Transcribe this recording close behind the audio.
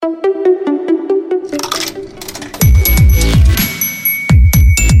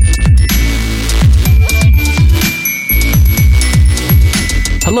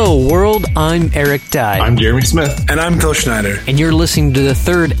world. I'm Eric Dye. I'm Jeremy Smith. And I'm Phil Schneider. And you're listening to the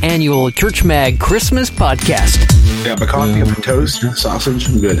 3rd annual Church Mag Christmas podcast. Yeah, but coffee and toast, sausage,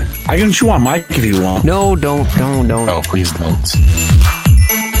 I'm good. I can chew on Mike if you want. No, don't. Oh, please don't.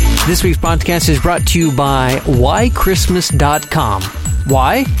 This week's podcast is brought to you by whychristmas.com.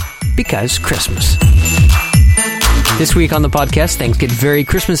 Why? Because Christmas. This week on the podcast, things get very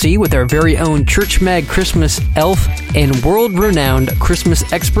Christmassy with our very own Church Mag Christmas elf and world-renowned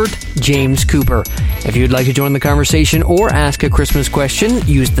Christmas expert, James Cooper. If you'd like to join the conversation or ask a Christmas question,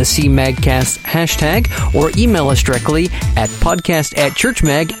 use the CMagcast hashtag or email us directly at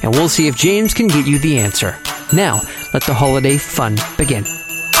podcast@churchmag, and we'll see if James can get you the answer. Now, let the holiday fun begin.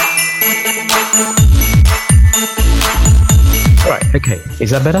 Right, okay.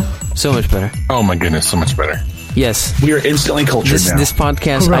 Is that better? So much better. Oh my goodness, so much better. Yes. We are instantly cultured now. This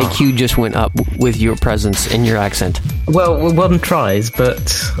podcast Hurrah. IQ just went up with your presence and your accent. Well, one tries,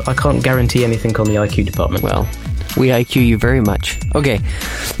 but I can't guarantee anything on the IQ department. Well, we IQ you very much. Okay,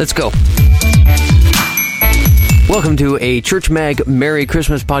 let's go. Welcome to a Church Mag Merry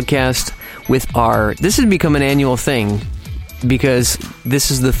Christmas podcast with this has become an annual thing because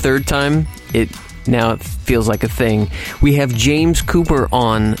this is the 3rd time it feels like a thing. We have James Cooper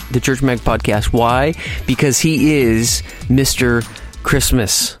on the Church Mag podcast. Why? Because he is Mr.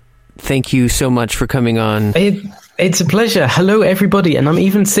 Christmas. Thank you so much for coming on. It's a pleasure. Hello, everybody. And I'm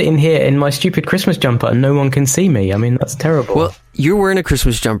even sitting here in my stupid Christmas jumper and no one can see me. I mean, that's terrible. Well, you're wearing a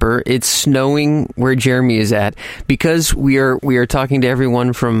Christmas jumper. It's snowing where Jeremy is at. Because we are talking to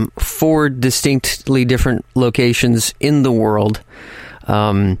everyone from 4 distinctly different locations in the world,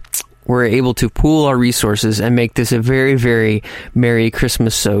 we're able to pool our resources and make this a very, very Merry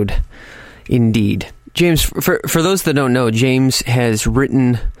Christmas-sode indeed. James, for those that don't know, James has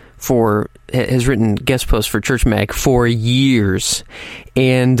written guest posts for Church Mag for years,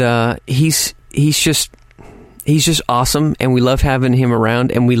 and he's just awesome, and we love having him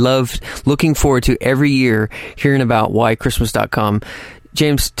around, and we love looking forward to every year hearing about whychristmas.com.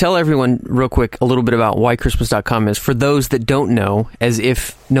 James, tell everyone real quick a little bit about whychristmas.com is for those that don't know, as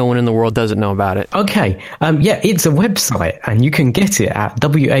if no one in the world doesn't know about it. Okay. It's a website and you can get it at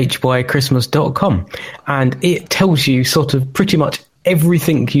whychristmas.com, and it tells you sort of pretty much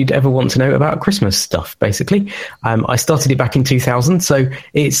everything you'd ever want to know about Christmas stuff, basically. I started it back in 2000, so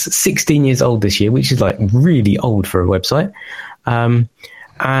it's 16 years old this year, which is like really old for a website.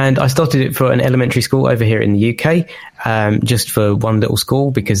 And I started it for an elementary school over here in the UK, just for one little school,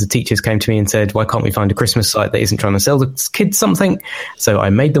 because the teachers came to me and said, why can't we find a Christmas site that isn't trying to sell the kids something? So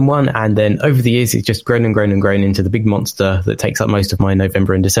I made them one, and then over the years, it's just grown and grown and grown into the big monster that takes up most of my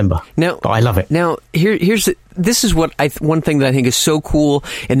November and December. But I love it. Now, this is what one thing that I think is so cool,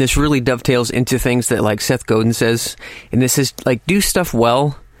 and this really dovetails into things that like Seth Godin says, and this is like, do stuff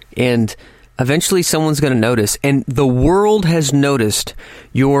well, and eventually someone's going to notice, and the world has noticed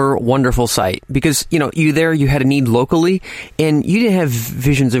your wonderful site because, you had a need locally and you didn't have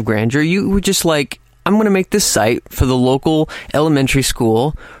visions of grandeur. You were just like, I'm going to make this site for the local elementary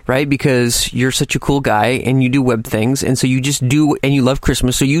school, right? Because you're such a cool guy and you do web things. And so you just do, and you love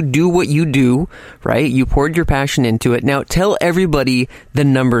Christmas. So you do what you do, right? You poured your passion into it. Now tell everybody the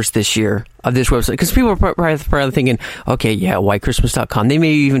numbers this year of this website. Because people are probably thinking, okay, yeah, whychristmas.com. They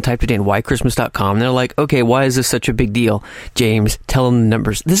maybe even typed it in, whychristmas.com. And they're like, okay, why is this such a big deal? James, tell them the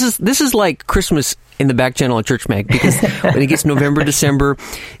numbers. This is like Christmas in the back channel of Church Mag, because when it gets November, December,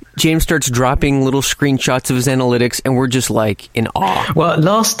 James starts dropping little screenshots of his analytics, and we're just like in awe. Well,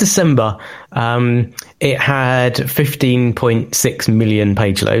 last December, it had 15.6 million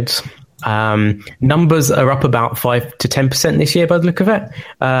page loads. Numbers are up about 5 to 10% this year by the look of it.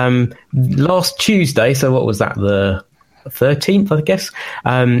 Last Tuesday, so what was that, the 13th, I guess,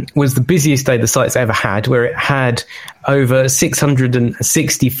 was the busiest day the site's ever had, where it had over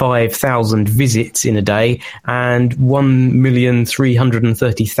 665,000 visits in a day and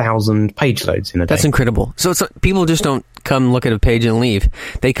 1,330,000 page loads in a day. That's incredible. So people just don't come look at a page and leave.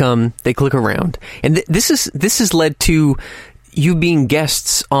 They come, they click around. And this has led to you being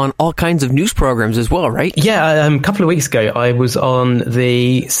guests on all kinds of news programs as well, right? Yeah, a couple of weeks ago, I was on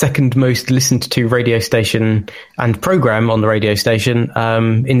the second most listened to radio station and program on the radio station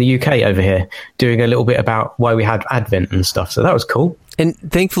in the UK over here, doing a little bit about why we had Advent and stuff. So that was cool. And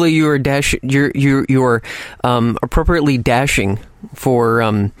thankfully, you were you're appropriately dashing for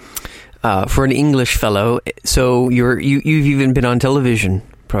an English fellow. So you've even been on television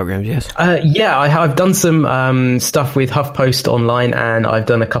programs, yes? Yeah, I've done some stuff with HuffPost Online, and I've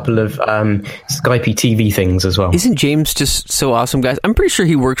done a couple of Skype TV things as well. Isn't James just so awesome, guys? I'm pretty sure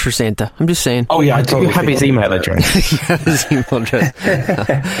he works for Santa. I'm just saying. Oh yeah, I Do totally you have his email address? Yeah, his email address.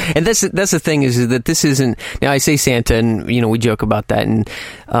 And that's the thing is that this isn't. Now I say Santa, and we joke about that, and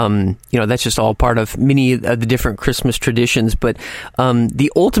that's just all part of many of the different Christmas traditions. But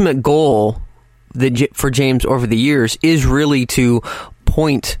the ultimate goal for James over the years is really to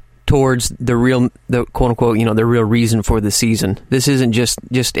point towards the quote unquote, the real reason for the season. This isn't just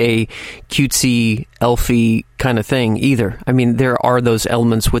a cutesy, elfy kind of thing either. I mean, there are those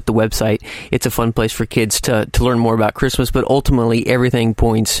elements with the website. It's a fun place for kids to learn more about Christmas, but ultimately everything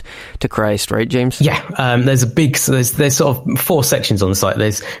points to Christ, right, James? Yeah, there's there's sort of 4 sections on the site.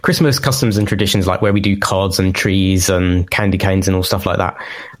 There's Christmas customs and traditions, like where we do cards and trees and candy canes and all stuff like that.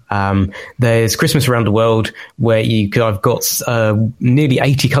 There's Christmas around the world, where I've got nearly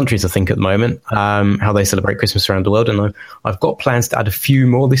 80 countries, I think, at the moment, how they celebrate Christmas around the world, and I've got plans to add a few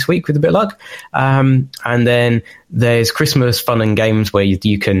more this week with a bit of luck. And then there's Christmas fun and games, where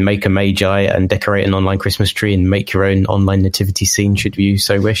you can make a magi and decorate an online Christmas tree and make your own online nativity scene, should you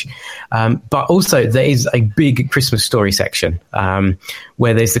so wish. But also there is a big Christmas story section,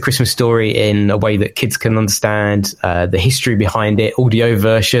 where there's the Christmas story in a way that kids can understand, the history behind it, audio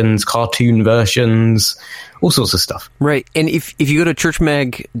versions, cartoon versions, all sorts of stuff. Right. And if you go to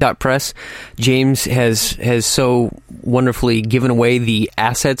churchmag.press, James has so wonderfully given away the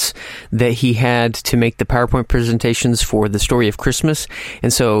assets that he had to make the PowerPoint presentations for the story of Christmas.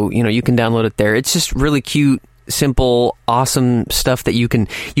 And so, you can download it there. It's just really cute, simple, awesome stuff that you can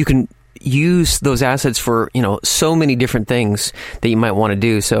use those assets for, so many different things that you might want to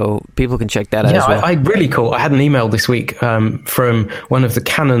do. So people can check that out as well. Really cool. I had an email this week from one of the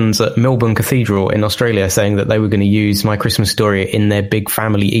canons at Melbourne Cathedral in Australia saying that they were going to use My Christmas Story in their big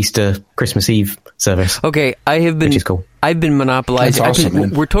family Easter Christmas Eve service. Okay, which is cool. I've been monopolizing. That's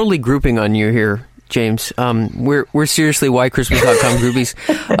awesome, we're totally grouping on you here, James. We're seriously whychristmas.com groupies.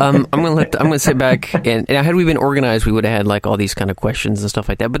 I'm gonna sit back and had we been organized, we would have had like all these kind of questions and stuff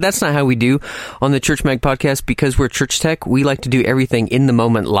like that. But that's not how we do on the Church Mag podcast, because we're Church Tech. We like to do everything in the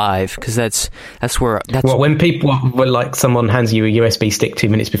moment live, because that's when people like someone hands you a USB stick 2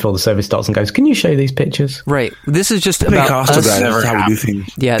 minutes before the service starts and goes, "Can you show these pictures?" Right. This is just about us. That's how we do things.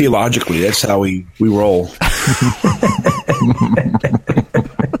 Yeah. Theologically, that's how we roll.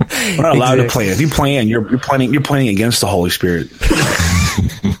 We're not allowed to plan. If you plan, you're planning against the Holy Spirit.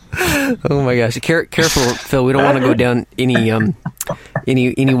 Oh my gosh! Careful, Phil. We don't want to go down any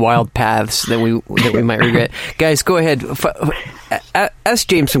wild paths that we might regret. Guys, go ahead. Ask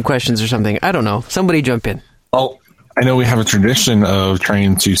James some questions or something. I don't know. Somebody jump in. Well, I know we have a tradition of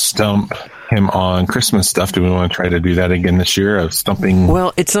trying to stump him on Christmas stuff. Do we want to try to do that again this year, of stumping?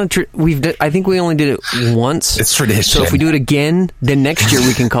 Well, it's not I think we only did it once. It's tradition. So if we do it again, then next year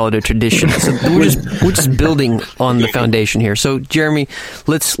we can call it a tradition. So we're just building on the foundation here. So Jeremy,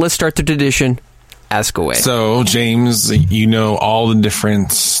 let's start the tradition. Ask away. So James, all the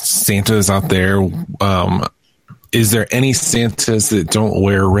different Santas out there. Is there any Santas that don't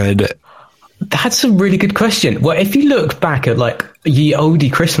wear red? That's a really good question. Well, if you look back at like ye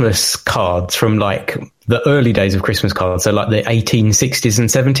olde Christmas cards from like the early days of Christmas cards, so like the 1860s and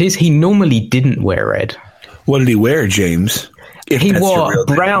 70s, he normally didn't wear red. What did he wear, James? He wore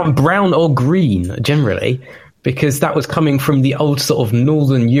brown or green generally, because that was coming from the old sort of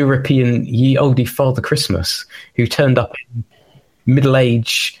Northern European ye olde Father Christmas, who turned up in Middle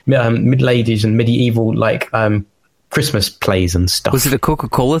Ages and medieval Christmas plays and stuff. Was it a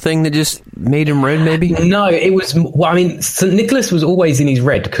Coca-Cola thing that just made him red, maybe? No, it was... Well, I mean, St. Nicholas was always in his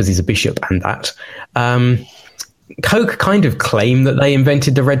red because he's a bishop and that. Coke kind of claimed that they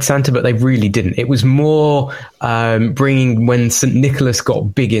invented the red Santa, but they really didn't. It was more bringing when St. Nicholas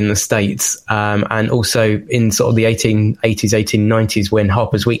got big in the States, and also in sort of the 1880s, 1890s, when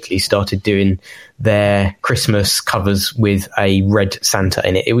Harper's Weekly started doing their Christmas covers with a red Santa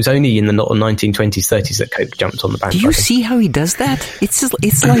in it. It was only in the 1920s, 30s that Coke jumped on the bandwagon. Do you see how he does that? It's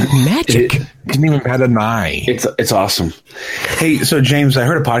like magic. Didn't even bat an eye. It's awesome. Hey, so James, I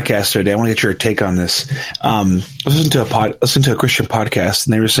heard a podcast today. I want to get your take on this. Listen to a Christian podcast,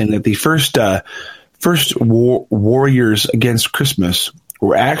 and they were saying that the first warriors against Christmas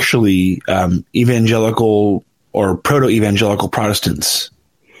were actually evangelical or proto-evangelical Protestants.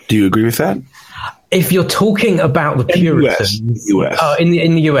 Do you agree with that? If you're talking about the Puritans in the US. In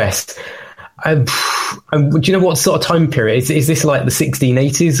the US, Do you know what sort of time period? Is this like the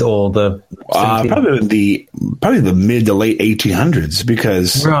 1680s or the probably the mid to late 1800s,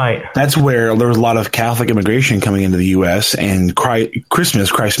 because that's where there was a lot of Catholic immigration coming into the U.S. and Christ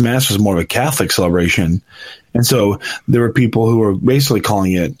Mass was more of a Catholic celebration, and so there were people who were basically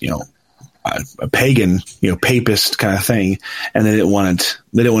calling it, a pagan, papist kind of thing, and they didn't want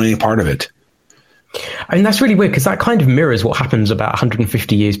any part of it. I mean, that's really weird because that kind of mirrors what happens about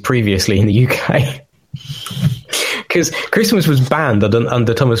 150 years previously in the UK. Because Christmas was banned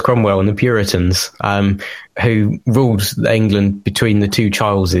under Thomas Cromwell and the Puritans, who ruled England between the two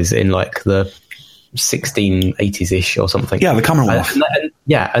Charleses in like the 1680s-ish or something. Yeah, the Commonwealth.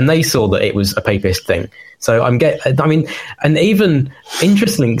 And they saw that it was a papist thing. So and even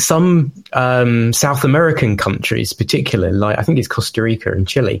interestingly, some South American countries, particularly, like I think it's Costa Rica and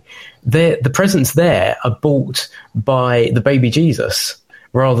Chile, the presents there are bought by the baby Jesus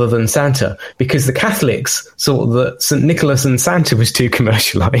rather than Santa, because the Catholics thought that St. Nicholas and Santa was too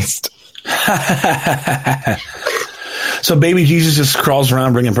commercialized. So baby Jesus just crawls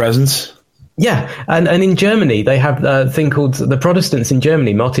around bringing presents? Yeah, and in Germany, they have a thing called, the Protestants in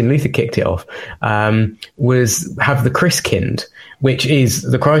Germany, Martin Luther kicked it off, have the Christkind, which is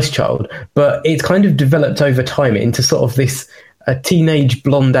the Christ child, but it's kind of developed over time into sort of this teenage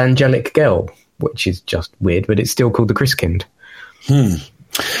blonde angelic girl, which is just weird, but it's still called the Christkind.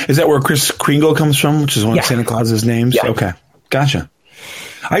 Is that where Kris Kringle comes from, which is one of Santa Claus's names? Yeah. Okay, gotcha.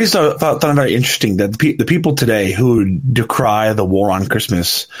 I just thought it very interesting that the people today who decry the war on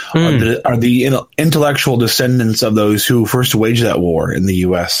Christmas are the intellectual descendants of those who first waged that war in the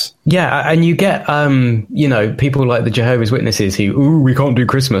U.S. Yeah, and you get, people like the Jehovah's Witnesses who, we can't do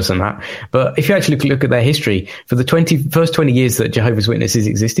Christmas and that. But if you actually look at their history, for the first 20 years that Jehovah's Witnesses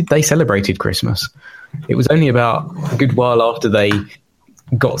existed, they celebrated Christmas. It was only about a good while after they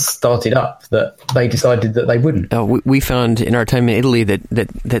got started up that they decided that they wouldn't. We found in our time in Italy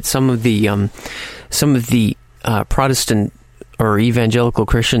that some of the Protestant or evangelical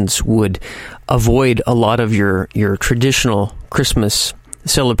Christians would avoid a lot of your traditional Christmas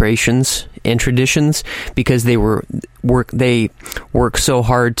celebrations and traditions because they work so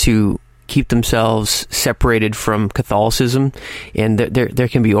hard to keep themselves separated from Catholicism, and there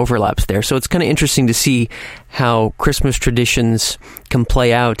can be overlaps there. So it's kind of interesting to see how Christmas traditions can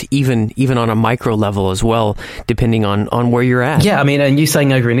play out even on a micro level as well, depending on where you're at. Yeah, I mean, and you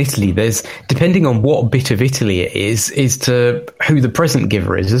saying over in Italy, there's, depending on what bit of Italy it is to who the present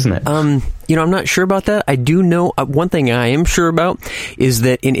giver is, isn't it? I'm not sure about that. I do know one thing I am sure about is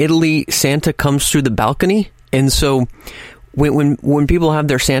that in Italy, Santa comes through the balcony, and so when people have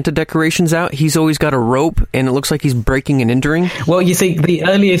their Santa decorations out, he's always got a rope, and it looks like he's breaking and entering. Well, you see, the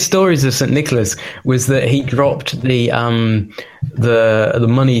earliest stories of St. Nicholas was that he dropped the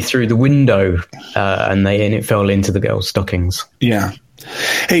money through the window, and it fell into the girls' stockings. Yeah.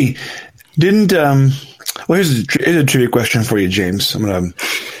 Hey, here's a trivia question for you, James.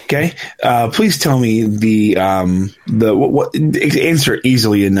 Okay. Please tell me what answer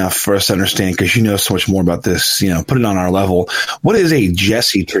easily enough for us to understand, because you know so much more about this. Put it on our level. What is a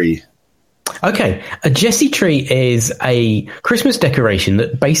Jesse tree? Okay, a Jesse tree is a Christmas decoration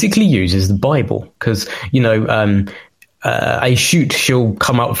that basically uses the Bible, because a shoot shall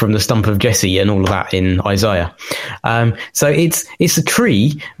come up from the stump of Jesse and all of that in Isaiah. So it's a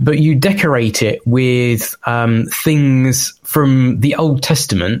tree, but you decorate it with things from the Old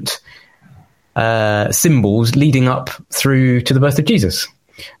Testament, symbols leading up through to the birth of Jesus.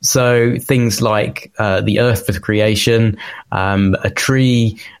 So things like the earth for the creation, a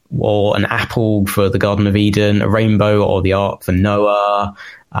tree or an apple for the Garden of Eden, a rainbow or the ark for Noah,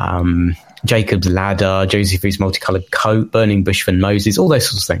 Jacob's ladder, Joseph's multicolored coat, burning bush for Moses, all those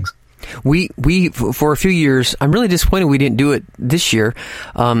sorts of things. We for a few years, I'm really disappointed we didn't do it this year.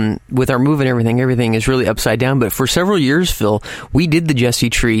 With our move and everything is really upside down. But for several years, Phil, we did the Jesse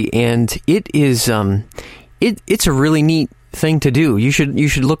tree, and it is it's a really neat thing to do. You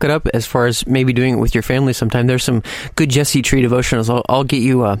should look it up as far as maybe doing it with your family sometime. There's some good Jesse tree devotionals. I'll get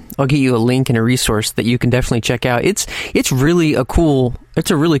you a link and a resource that you can definitely check out. It's really a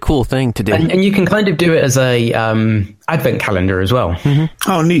really cool thing to do. And you can kind of do it as a advent calendar as well. Mm-hmm.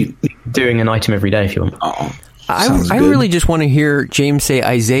 Oh, neat. Doing an item every day if you want. Oh, I really just want to hear James say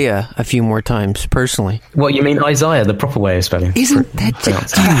Isaiah a few more times, personally. What, you mean Isaiah, the proper way of spelling? Isn't that... Do you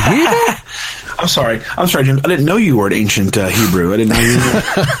hear that? I'm sorry, James. I didn't know you were an ancient Hebrew. I didn't know you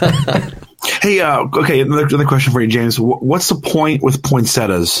were. Hey, okay, another question for you, James. What's the point with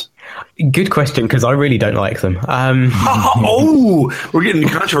poinsettias? Good question, because I really don't like them. We're getting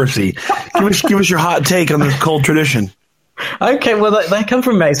into controversy. Give us your hot take on this cold tradition. Okay, well, they come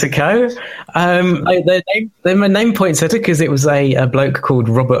from Mexico. They're my name Poinsettia because it was a bloke called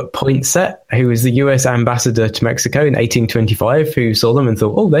Robert Poinsett, who was the U.S. ambassador to Mexico in 1825, who saw them and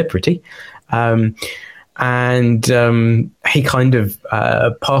thought, oh, they're pretty. And he kind of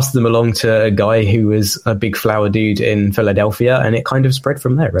passed them along to a guy who was a big flower dude in Philadelphia, and it kind of spread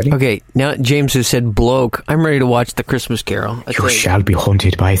from there, really. Okay, now James has said bloke. I'm ready to watch The Christmas Carol. You shall be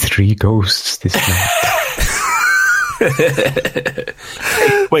haunted by 3 ghosts this night.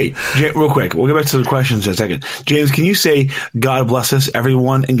 Wait, real quick. We'll get back to the questions in a second. James, can you say "God bless us,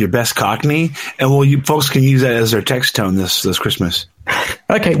 everyone" in your best Cockney, and folks can use that as their text tone this Christmas?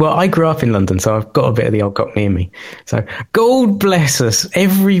 Okay, well, I grew up in London, so I've got a bit of the old Cockney in me. So, God bless us,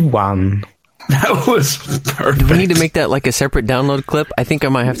 everyone. That was perfect. Do we need to make that like a separate download clip? I think I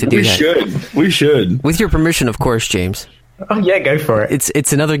might have to do that. We should. With your permission, of course, James. Oh, yeah, go for it.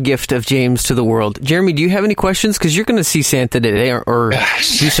 It's another gift of James to the world. Jeremy, do you have any questions? Because you're going to see Santa today or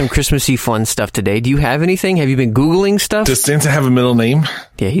do some Christmassy fun stuff today. Do you have anything? Have you been Googling stuff? Does Santa have a middle name?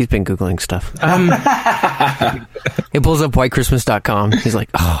 Yeah, he's been Googling stuff. It pulls up whitechristmas.com. He's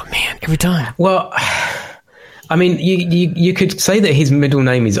like, oh, man, every time. Well, I mean, you could say that his middle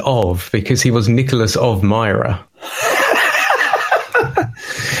name is Of because he was Nicholas of Myra.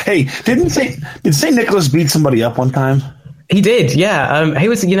 Hey, did St. Nicholas beat somebody up one time? He did, yeah. He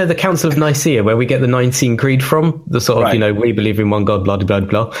was, the Council of Nicaea, where we get the Nicene Creed from, the sort of, right. We believe in one God, blah, blah,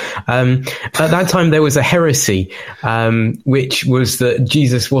 blah. At that time, there was a heresy, which was that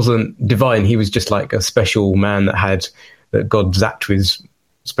Jesus wasn't divine. He was just like a special man that God zapped with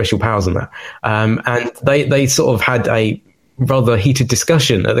special powers and that. And they sort of had a rather heated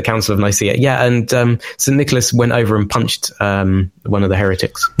discussion at the Council of Nicaea. Yeah, and St. Nicholas went over and punched one of the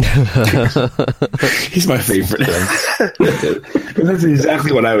heretics. He's my favorite. That's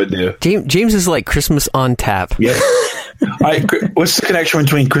exactly what I would do. James is like Christmas on tap. Yep. What's the connection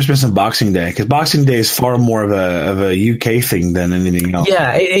between Christmas and Boxing Day? Because Boxing Day is far more of a UK thing than anything else.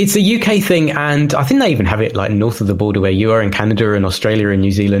 Yeah, it's a UK thing, and I think they even have it like north of the border where you are in Canada and Australia and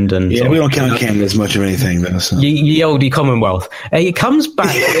New Zealand. And yeah, we don't count Canada as much of anything, though. So. Ye olde Commonwealth. It comes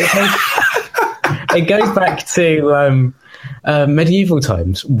back. It goes back to medieval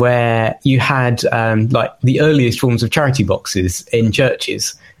times where you had like the earliest forms of charity boxes in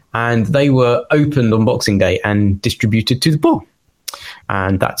churches. And they were opened on Boxing Day and distributed to the poor.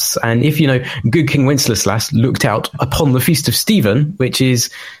 And if good King Wenceslas looked out upon the feast of Stephen, which is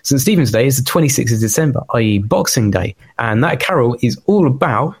St. Stephen's Day, is the 26th of December, i.e. Boxing Day. And that carol is all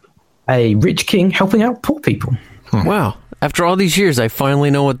about a rich king helping out poor people. Wow. After all these years, I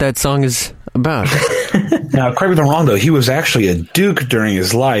finally know what that song is about. Now, correct me if I'm wrong, though. He was actually a duke during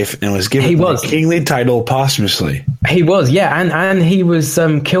his life and was given the kingly title posthumously. He was, yeah, and he was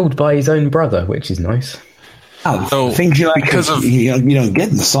killed by his own brother, which is nice. Oh, so things you like because you don't get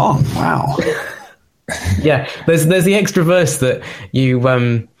in the song. Wow. Yeah, there's the extra verse that you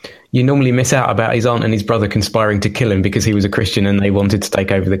normally miss out about his aunt and his brother conspiring to kill him because he was a Christian and they wanted to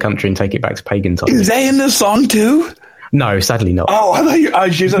take over the country and take it back to pagan times. Is that in the song too? No, sadly not. Oh, I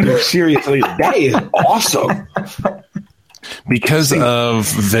thought she was under seriously. That is awesome. Because of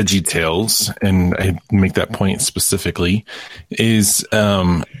VeggieTales, and I make that point specifically, is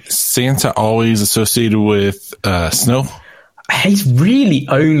Santa always associated with snow? He's really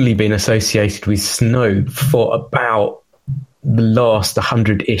only been associated with snow for about the last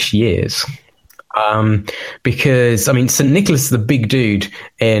 100-ish years. Because, St. Nicholas, the big dude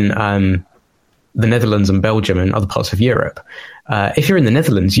in the Netherlands and Belgium and other parts of Europe, if you're in the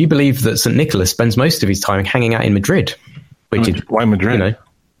Netherlands, you believe that St. Nicholas spends most of his time hanging out in Madrid. Why Madrid?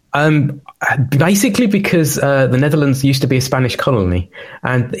 Basically because the Netherlands used to be a Spanish colony,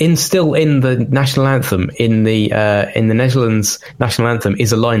 and still in the national anthem, in the Netherlands national anthem,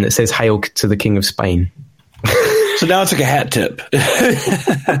 is a line that says "Hail to the King of Spain." So now it's like a hat tip.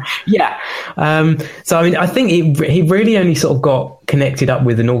 Yeah. So I think he really only sort of got connected up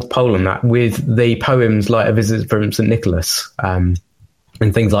with the North Pole and that with the poems like A Visit from St. Nicholas.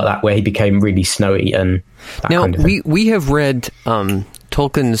 And things like that, where he became really snowy and that kind of thing. We have read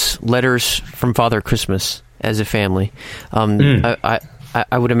Tolkien's Letters from Father Christmas as a family.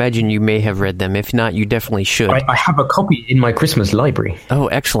 I would imagine you may have read them. If not, you definitely should. I have a copy in my Christmas library. Oh,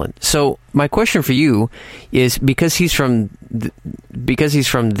 excellent! So my question for you is because he's from the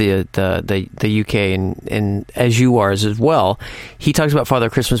UK and as you are as well, he talks about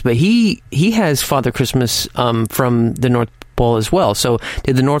Father Christmas, but he has Father Christmas from the North Pole as well. So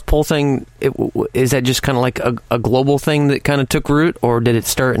did the North Pole thing, is that just kind of like a global thing that kind of took root, or did it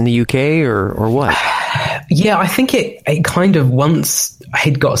start in the UK or what? Yeah, I think it kind of, once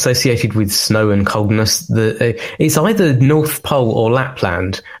it got associated with snow and coldness, it's either North Pole or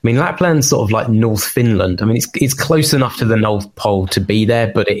Lapland. I mean, Lapland's sort of like North Finland. I mean, it's close enough to the North Pole to be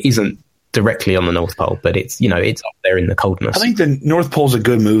there, but it isn't directly on the North Pole, but it's up there in the coldness. I think the North Pole's a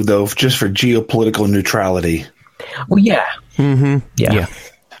good move, though, just for geopolitical neutrality. Well, yeah. Mm-hmm. Yeah.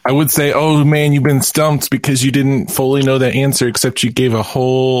 I would say, oh man, you've been stumped because you didn't fully know the answer, except you gave a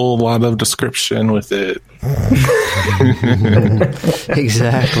whole lot of description with it.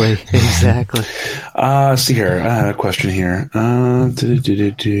 Exactly. See here. I have a question here.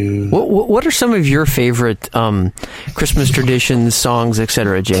 What are some of your favorite Christmas traditions, songs,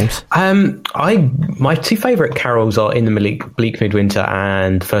 etc., James? My two favorite carols are In the Bleak Midwinter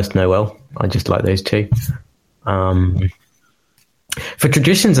and First Noel. I just like those two. For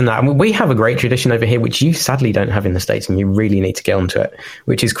traditions and that, I mean, we have a great tradition over here, which you sadly don't have in the States, and you really need to get onto it,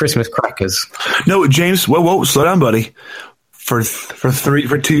 which is Christmas crackers. No, James, whoa, slow down, buddy. For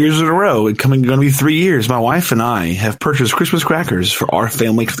 2 years in a row, it's going to be 3 years, my wife and I have purchased Christmas crackers for our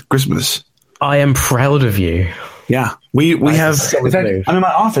family for Christmas. I am proud of you. Yeah, we have. In fact, I'm in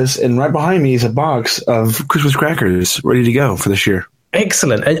my office, and right behind me is a box of Christmas crackers ready to go for this year.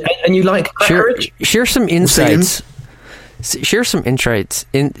 Excellent. And you like crackers? Share some insights. Share some insights.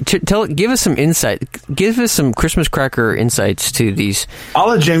 Give us some insight. Give us some Christmas cracker insights to these. I'll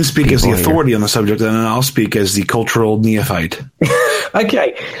let James speak as the authority on the subject, and then I'll speak as the cultural neophyte.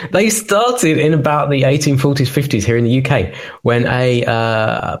 Okay. They started in about the 1840s, 50s here in the UK when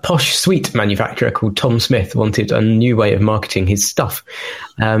a posh sweet manufacturer called Tom Smith wanted a new way of marketing his stuff.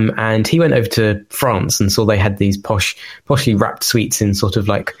 And he went over to France and saw they had these poshly wrapped sweets in sort of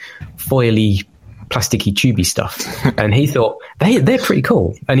like foily, plasticky, tubey stuff, and he thought they're pretty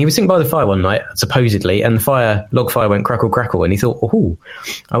cool. And he was sitting by the fire one night, supposedly, and the log fire went crackle crackle, and he thought, oh,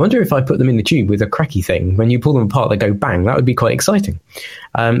 I wonder if I put them in the tube with a cracky thing. When you pull them apart, they go bang. That would be quite exciting.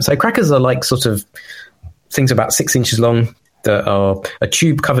 So crackers are like sort of things about 6 inches long that are a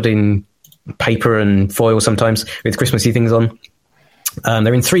tube covered in paper and foil, sometimes with Christmassy things on.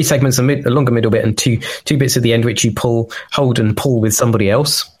 They're in 3 segments: a longer middle bit and two bits at the end, which you hold and pull with somebody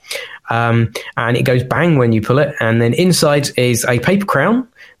else. And it goes bang when you pull it. And then inside is a paper crown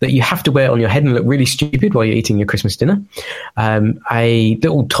that you have to wear on your head and look really stupid while you're eating your Christmas dinner. A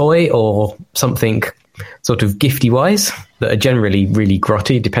little toy or something sort of gifty-wise that are generally really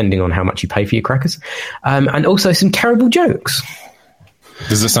grotty, depending on how much you pay for your crackers. And also some terrible jokes.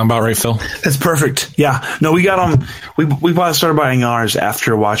 Does this sound about right, Phil? That's perfect. Yeah. No, we got them. We started buying ours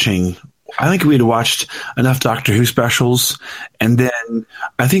after watching. I think we had watched enough Doctor Who specials, and then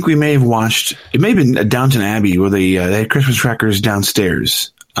I think we may have watched. It may have been Downton Abbey, where they had Christmas crackers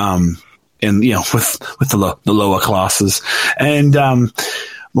downstairs, and with the lower classes. And my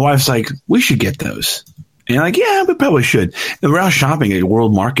wife's like, "We should get those." And I'm like, "Yeah, we probably should." And we're out shopping at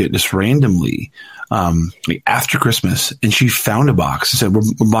World Market just randomly. After Christmas, and she found a box and said, we're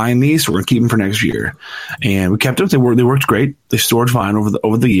buying these, so we're going to keep them for next year. And we kept them. They worked great. They stored fine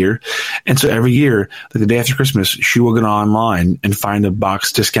over the year. And so every year, like the day after Christmas, she will go online and find a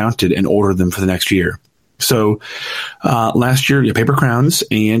box discounted and order them for the next year. So last year, paper crowns,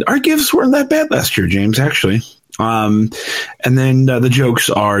 and our gifts weren't that bad last year, James, actually. And then the jokes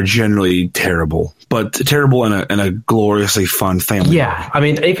are generally terrible, but terrible in a gloriously fun family. Yeah, I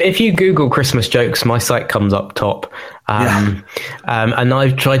mean, if you Google Christmas jokes, my site comes up top. And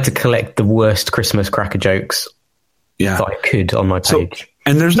I've tried to collect the worst Christmas cracker jokes that I could on my page.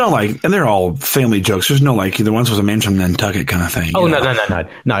 And there's no and they're all family jokes. There's no the ones was a man from Nantucket kind of thing. Oh, no.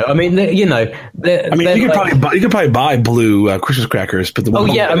 I mean, you could probably buy blue Christmas crackers, but I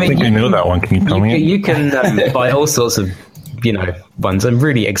know that one. Can you tell me? You can buy all sorts of ones and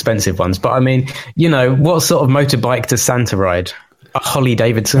really expensive ones. But I mean, what sort of motorbike does Santa ride? A Holly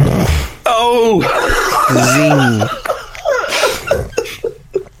Davidson. Oh, zing!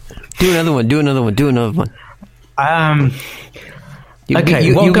 Do another one. Okay,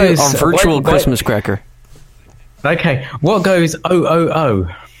 you goes a virtual Christmas cracker. Okay, what goes O?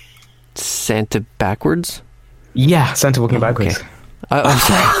 Santa backwards? Yeah, Santa walking backwards. Okay. I'm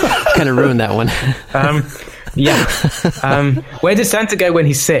sorry, kind of ruined that one. Where does Santa go when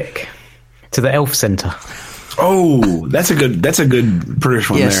he's sick? To the Elf Center. Oh, that's a good British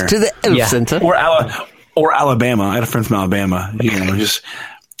one. Yes, there. to the Elf Center or Alabama. I had a friend from Alabama. Just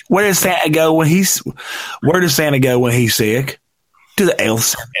where does Santa go when he's sick? To the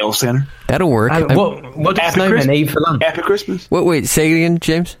Elf Center. That'll work. What do snowmen eat for lunch? After Christmas? Wait, say it again,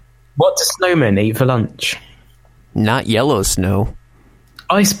 James? What do snowmen eat for lunch? Not yellow snow.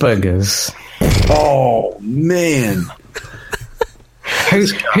 Iceburgers. Oh, man.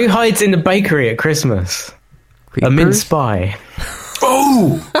 Who hides in the bakery at Christmas? Creepers? A mince pie.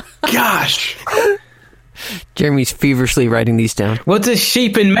 Oh, gosh. Jeremy's feverishly writing these down. What does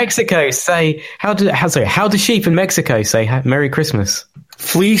sheep in Mexico say? How do sheep in Mexico say Merry Christmas?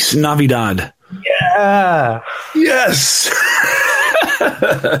 Feliz Navidad. Yeah. Yes.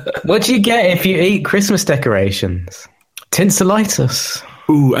 What do you get if you eat Christmas decorations? Tinselitis.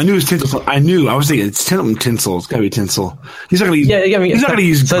 Ooh, I knew it was tinsel. I was thinking it's tinsel. It's gotta be tinsel. He's not gonna use. He's not gonna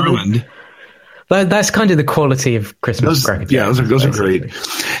use garland. That's kind of the quality of Christmas crackers. Yeah, those are great.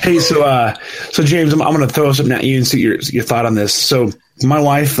 Hey, so James, I'm going to throw something at you and see your thought on this. So my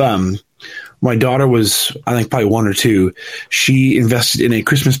wife, my daughter was, I think, probably 1 or 2. She invested in a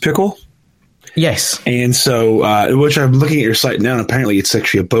Christmas pickle. Yes. And so, which I'm looking at your site now, and apparently it's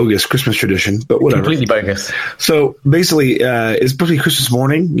actually a bogus Christmas tradition, but whatever. Completely bogus. So basically, it's supposed to be Christmas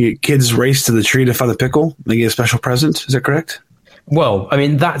morning. Kids race to the tree to find the pickle. They get a special present. Is that correct? Well, I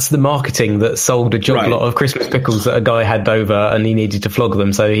mean, that's the marketing that sold a job lot of Christmas pickles that a guy had over and he needed to flog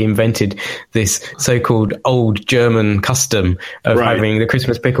them. So he invented this so-called old German custom of having the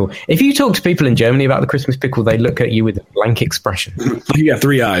Christmas pickle. If you talk to people in Germany about the Christmas pickle, they look at you with a blank expression. You got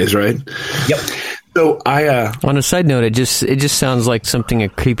 3 eyes, right? Yep. So on a side note, it just sounds like something a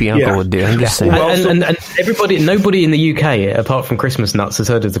creepy uncle would do. I'm just saying. And nobody in the UK, apart from Christmas nuts, has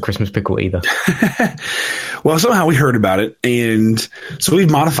heard of the Christmas pickle either. Well, somehow we heard about it, and so we've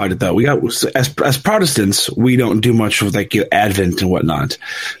modified it. Though we got as Protestants, we don't do much with Advent and whatnot.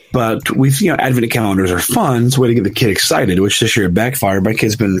 But Advent calendars are fun. It's a way to get the kid excited, which this year backfired. My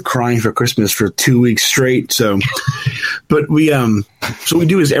kid's been crying for Christmas for 2 weeks straight. So, but so what we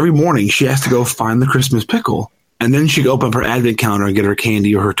do is every morning she has to go find the Christmas pickle, and then she can open up her Advent calendar and get her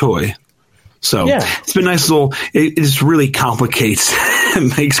candy or her toy. So it's been a nice little. It just really complicates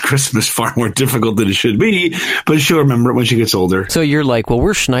and makes Christmas far more difficult than it should be. But she'll remember it when she gets older. So you're like, well,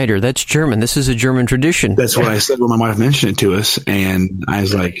 we're Schneider. That's German. This is a German tradition. That's what I said when my wife mentioned it to us, and I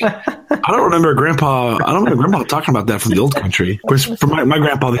was like, I don't remember Grandpa talking about that from the old country. Of course, for my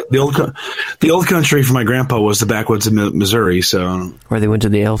grandpa, the old country for my grandpa was the backwoods of Missouri. So where they went to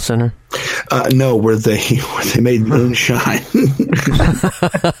the Elf Center. No, where they made moonshine.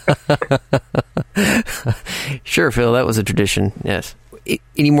 Sure, Phil, that was a tradition. Yes.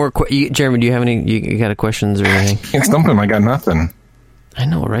 Any more? Jeremy, do you have any? You got questions or anything? Can't stump him. I got nothing. I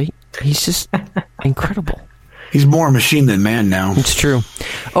know, right? He's just incredible. He's more a machine than man now. It's true.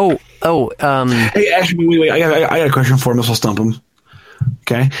 Hey, Ashley, wait. I got a question for him. This will stump him.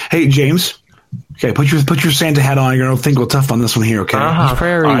 Okay. Hey, James. Okay, put your Santa hat on. You're gonna think we're tough on this one here. Okay. He's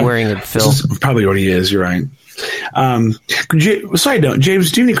probably wearing it, Phil. Probably already is. You're right. Side note,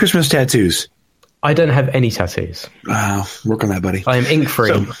 James, do you have any Christmas tattoos? I don't have any tattoos. Work on that, buddy. I am ink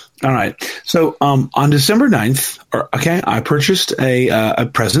free. All right. So on December 9th, I purchased a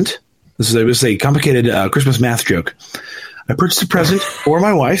present. This was a complicated Christmas math joke. I purchased a present for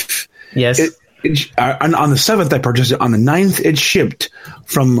my wife. Yes. On the 7th, I purchased it. On the 9th, it shipped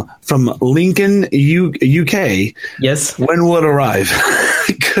from Lincoln, UK. Yes. When will it arrive?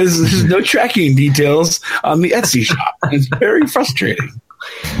 Because there's no tracking details on the Etsy shop. It's very frustrating.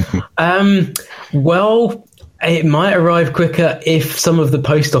 Well, it might arrive quicker if some of the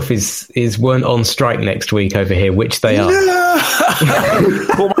post office weren't on strike next week over here, which they are.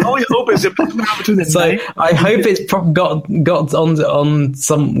 Well, my only hope is it between the So I hope it's got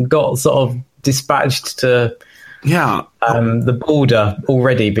sort of dispatched to the border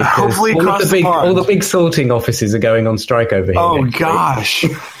already, because all the big sorting offices are going on strike over here. Oh gosh,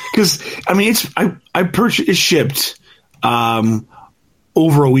 because I mean it shipped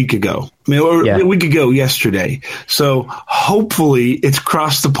over a week ago. A week ago yesterday. So hopefully it's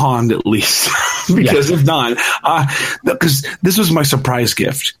crossed the pond at least. Because if not, because this was my surprise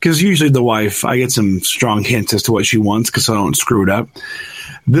gift. Because usually the wife, I get some strong hints as to what she wants because I don't screw it up.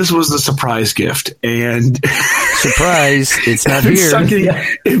 This was the surprise gift, and surprise, it's not here.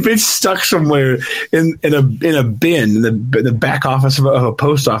 If it's stuck somewhere in a bin in the back office of a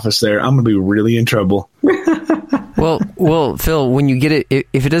post office, there, I'm gonna be really in trouble. Well, Phil, when you get it,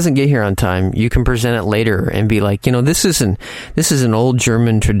 if it doesn't get here on time, you can present it later and be like, this is an old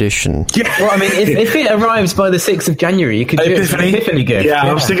German tradition. Yeah. Well, I mean, if it arrives by the 6th of January, you could do it for an Epiphany gift. Yeah,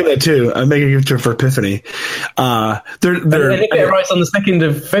 I was thinking that too. I'm making a gift for Epiphany. And if it arrives on the 2nd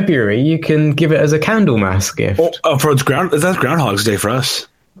of February, you can give it as a Candlemas gift. That's Groundhog's Day for us.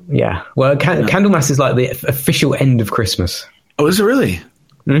 Yeah. Well, Candlemas is like the official end of Christmas. Oh, is it really?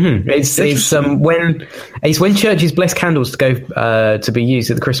 Mm-hmm. It's when churches bless candles to go to be used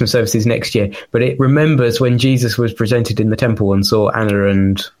at the Christmas services next year, but it remembers when Jesus was presented in the temple and saw Anna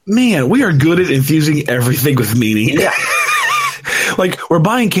and... Man, we are good at infusing everything with meaning. Yeah. Like we're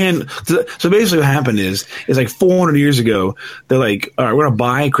buying so basically what happened is like 400 years ago, they're like, all right, we're going to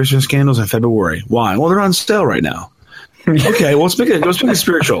buy Christmas candles in February. Why? Well, they're on sale right now. Okay, well, let's make it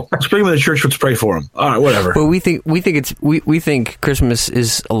spiritual. Let's bring them to the church. Let's pray for them. All right, whatever. Well, we think Christmas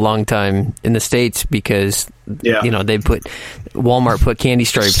is a long time in the States because Walmart put candy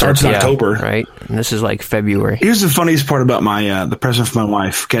stripes. Starts in October, right? And this is like February. Here's the funniest part about my the present for my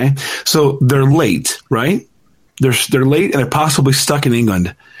wife. Okay, so they're late, right? They're late and they're possibly stuck in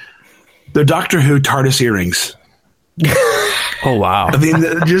England. They're Doctor Who TARDIS earrings. Oh wow! I mean,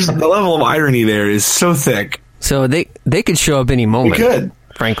 just the level of irony there is so thick. So they could show up any moment. They could.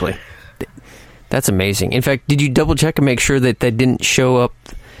 Frankly. That's amazing. In fact, did you double check and make sure that they didn't show up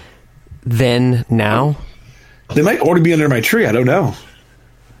now? They might already be under my tree. I don't know.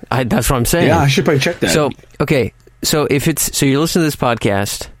 That's what I'm saying. Yeah, I should probably check that. So, okay. So so you're listening to this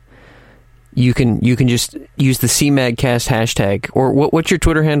podcast, you can just use the CMAGcast hashtag, or what's your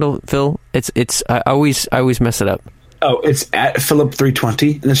Twitter handle, Phil? I always mess it up. Oh, it's at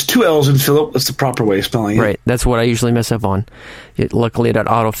Philip320. And there's 2 L's in Philip. That's the proper way of spelling it. Right. That's what I usually mess up on. Luckily, it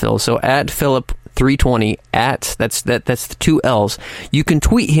autofill. So at Philip320, that's the 2 L's. You can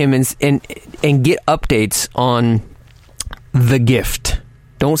tweet him and get updates on the gift.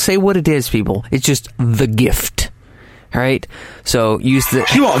 Don't say what it is, people. It's just the gift. All right. So use the.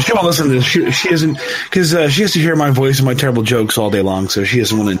 She won't listen to this. She isn't, because she has to hear my voice and my terrible jokes all day long. So she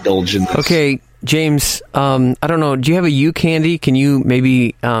doesn't want to indulge in this. Okay. James, I don't know. Do you have a ukulele? Can you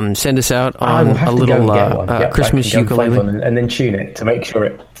maybe send us out on a little Christmas ukulele and then tune it to make sure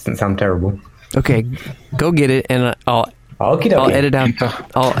it doesn't sound terrible? Okay, go get it, and I'll edit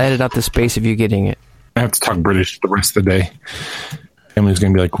out. I'll edit out the space of you getting it. I have to talk British the rest of the day. Emily's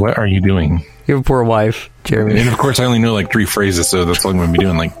gonna be like, "What are you doing?" Your poor wife, Jeremy. And of course, I only know like 3 phrases, so that's all I'm gonna be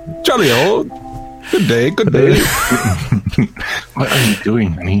doing. Like, jolly old. Good day, good day. What are you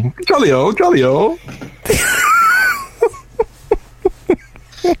doing, honey? Jolly-o, jolly-o.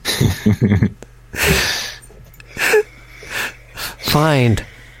 Fine.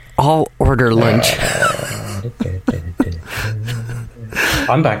 I'll order lunch.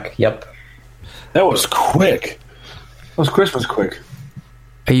 I'm back. Yep. That was quick. That was Christmas quick.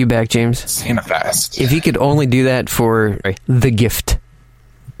 Are you back, James? Santa fast. If you could only do that for the gift.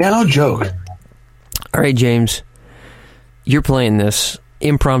 Yeah, no joke. All right, James, you're playing this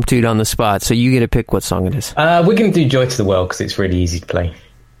impromptu on the spot, so you get to pick what song it is. We're going to do Joy to the World because it's really easy to play.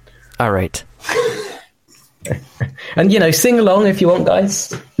 All right. And, sing along if you want,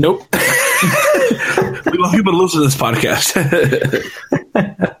 guys. Nope. We want people to listen to this podcast.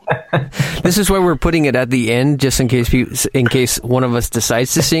 This is why we're putting it at the end, just in case one of us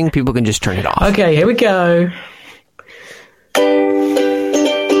decides to sing, people can just turn it off. Okay, here we go.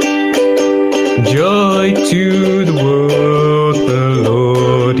 Joy to the world, the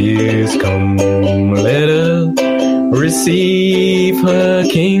Lord is come. Let us receive her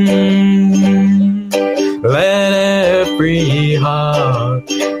King. Let every heart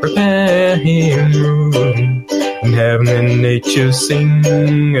prepare him room. And heaven and nature sing,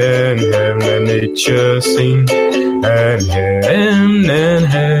 and heaven and nature sing, and heaven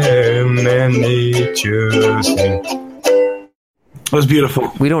and nature sing. It was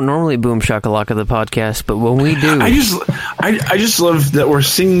beautiful. We don't normally boom shakalaka the podcast, but when we do, I just love that we're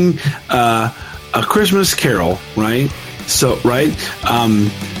singing a Christmas carol, right? So, right,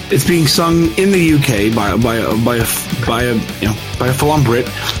 it's being sung in the UK by a full-on Brit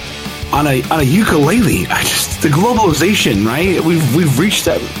on a ukulele. The globalization, right? We've reached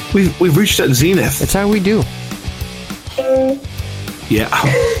that zenith. That's how we do. Yeah.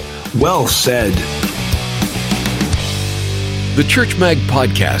 Well said. The Church Mag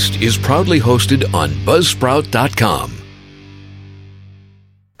podcast is proudly hosted on Buzzsprout.com.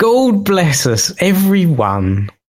 God bless us, everyone.